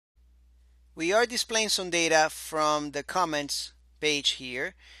we are displaying some data from the comments page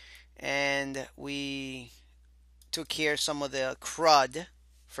here, and we took care some of the CRUD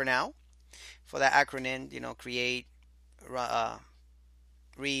for now, for that acronym, create,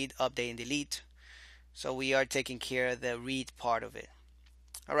 read, update, and delete. So we are taking care of the read part of it.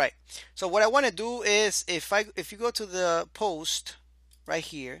 All right. So what I want to do is, if you go to the post right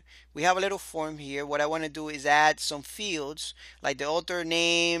here, we have a little form here. What I want to do is add some fields like the author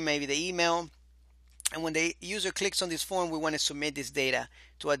name, maybe the email. And when the user clicks on this form, we want to submit this data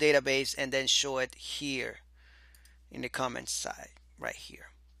to a database and then show it here in the comments side right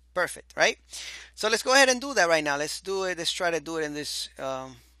here. Perfect, right? So let's go ahead and do that right now. Let's do it. Let's try to do it in this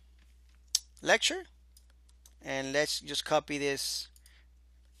lecture. And let's just copy this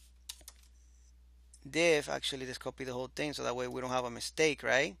div. Actually, let's copy the whole thing so that way we don't have a mistake,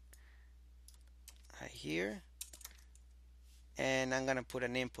 right? Right here. And I'm going to put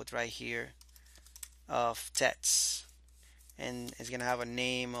an input right here of text. And it's going to have a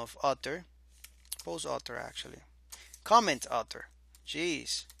name of author. Post author, actually. Comment author.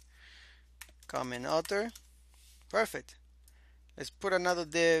 Jeez. Comment author. Perfect. Let's put another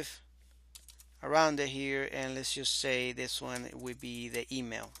div around it here, and let's just say this one would be the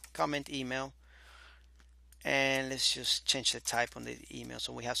email. Comment email. And let's just change the type on the email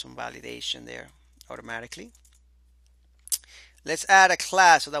so we have some validation there automatically. Let's add a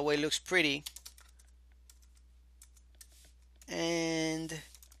class so that way it looks pretty. And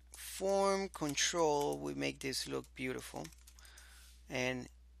form control, we make this look beautiful. And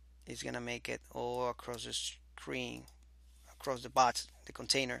it's gonna make it all across the screen, across the box, the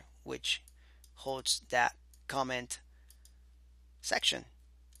container, which holds that comment section.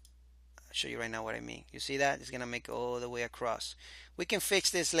 I'll show you right now what I mean. You see that? It's gonna make it all the way across. We can fix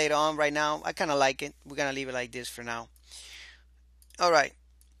this later on. Right now, I kind of like it. We're gonna leave it like this for now. All right.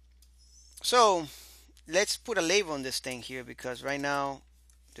 So let's put a label on this thing here, because right now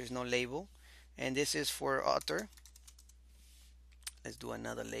there's no label, and this is for author. Let's do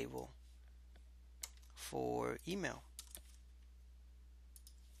another label for email.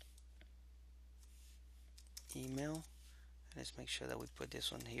 Email. Let's make sure that we put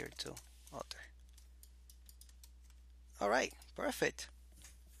this one here too. Author. All right, perfect.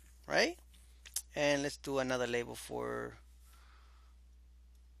 Right? And let's do another label for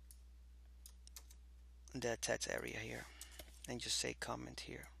the text area here, and just say comment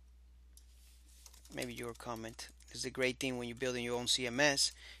here. Maybe your comment. This is the great thing when you're building your own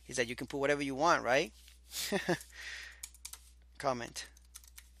CMS, is that you can put whatever you want, right? Comment.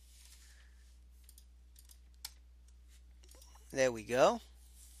 There we go.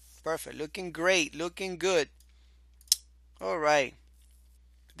 Perfect. Looking great. Looking good. All right.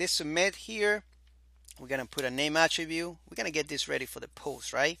 This submit here, we're going to put a name attribute. We're going to get this ready for the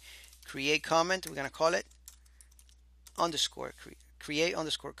post, right? Create comment. We're going to call it underscore. Create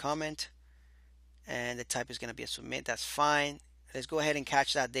underscore comment. And the type is going to be a submit. That's fine. Let's go ahead and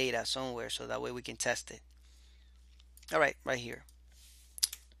catch that data somewhere so that way we can test it. All right, right here.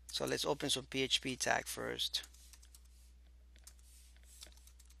 So let's open some PHP tag first.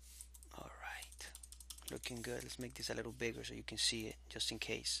 All right, looking good. Let's make this a little bigger so you can see it, just in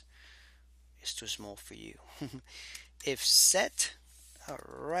case it's too small for you. If set. All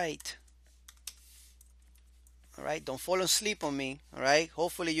right. All right, don't fall asleep on me. All right,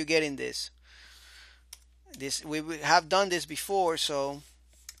 hopefully you're getting this. We have done this before, so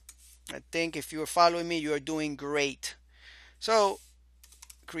I think if you're following me, you are doing great. So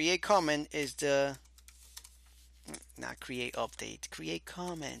create comment is the, not create update, create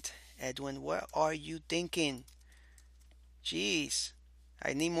comment. Edwin, what are you thinking? Jeez,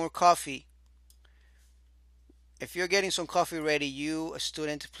 I need more coffee. If you're getting some coffee ready, you, a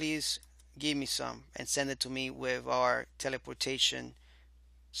student, please give me some and send it to me with our teleportation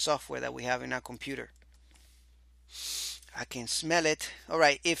software that we have in our computer. I can smell it. All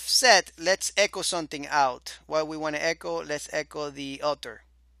right, if set, let's echo something out. What we want to echo, let's echo the author.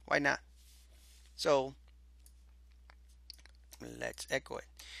 Why not? So let's echo it.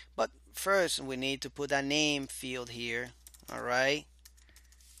 But first, we need to put a name field here. All right.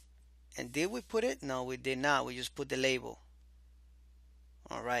 And did we put it? No, we did not. We just put the label.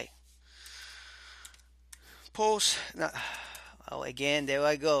 All right. Post. Oh, again, there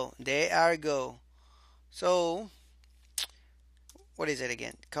I go. There I go. So what is it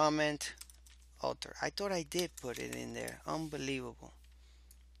again? Comment author. I thought I did put it in there. Unbelievable.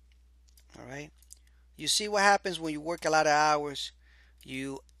 All right. You see what happens when you work a lot of hours?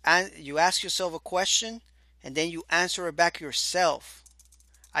 You ask yourself a question and then you answer it back yourself.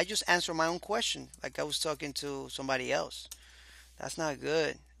 I just answer my own question like I was talking to somebody else. That's not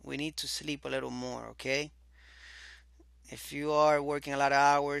good. We need to sleep a little more, okay? If you are working a lot of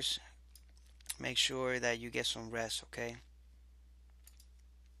hours, make sure that you get some rest, okay?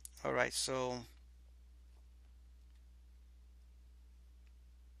 All right, so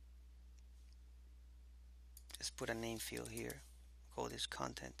let's put a name field here. Call this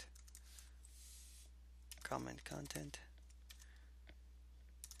content. Comment content.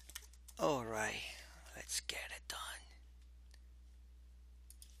 All right, let's get it done.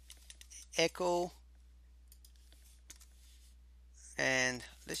 Echo, and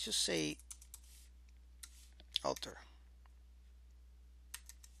let's just say alter.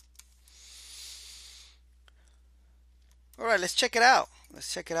 All right, let's check it out.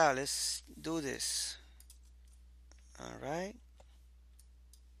 Let's check it out. Let's do this. All right.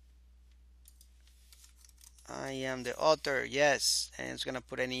 I am the author, yes, and it's gonna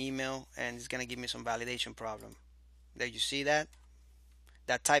put an email and it's gonna give me some validation problem. There, you see that?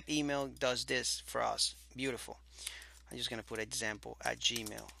 That type email does this for us. Beautiful. I'm just gonna put example at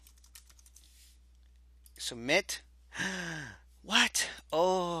Gmail. Submit. What?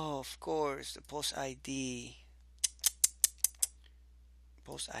 Oh, of course, the post ID.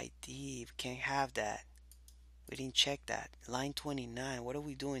 Post ID. We can't have that. We didn't check that. Line 29. What are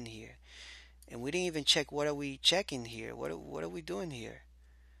we doing here? And we didn't even check what are we checking here. What are we doing here?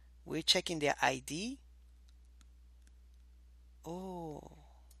 We're checking the ID. Oh,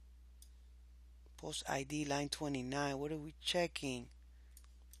 post ID line 29. What are we checking?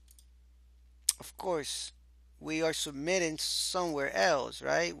 Of course, we are submitting somewhere else,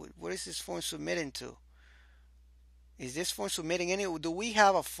 right? What is this form submitting to? Is this form submitting any? Do we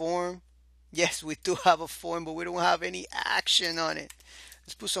have a form? Yes, we do have a form, but we don't have any action on it.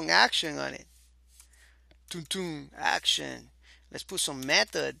 Let's put some action on it. Action. Let's put some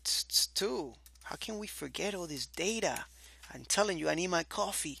methods too. How can we forget all this data? I'm telling you, I need my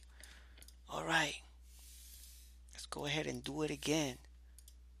coffee. All right. Let's go ahead and do it again.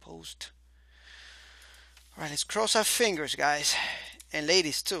 Post. All right, let's cross our fingers, guys. And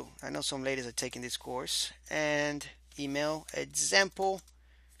ladies too. I know some ladies are taking this course. And email example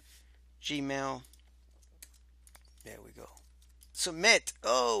Gmail. There we go. Submit.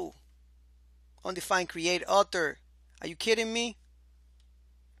 Oh, undefined create author. Are you kidding me?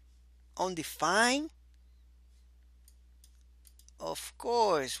 Undefined? Of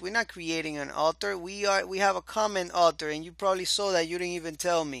course, we're not creating an author. We have a comment author, and you probably saw that. You didn't even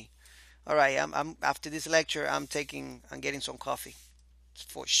tell me. All right, I'm after this lecture, I'm getting some coffee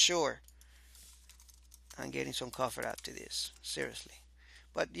for sure. I'm getting some coffee after this, seriously.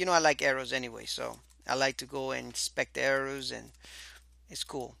 But you know I like errors anyway, so I like to go and inspect the errors, and it's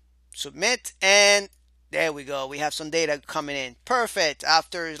cool. Submit, and there we go. We have some data coming in. Perfect.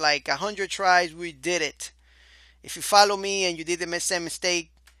 After like 100 tries, we did it. If you follow me and you did the same mistake,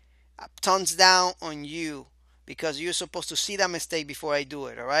 thumbs down on you, because you're supposed to see that mistake before I do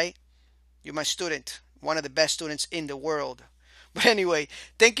it, all right? You're my student, one of the best students in the world. But anyway,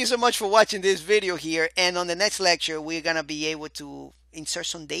 thank you so much for watching this video here. And on the next lecture, we're going to be able to insert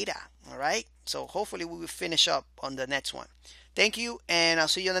some data, all right? So hopefully we will finish up on the next one. Thank you, and I'll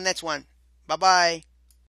see you on the next one. Bye-bye.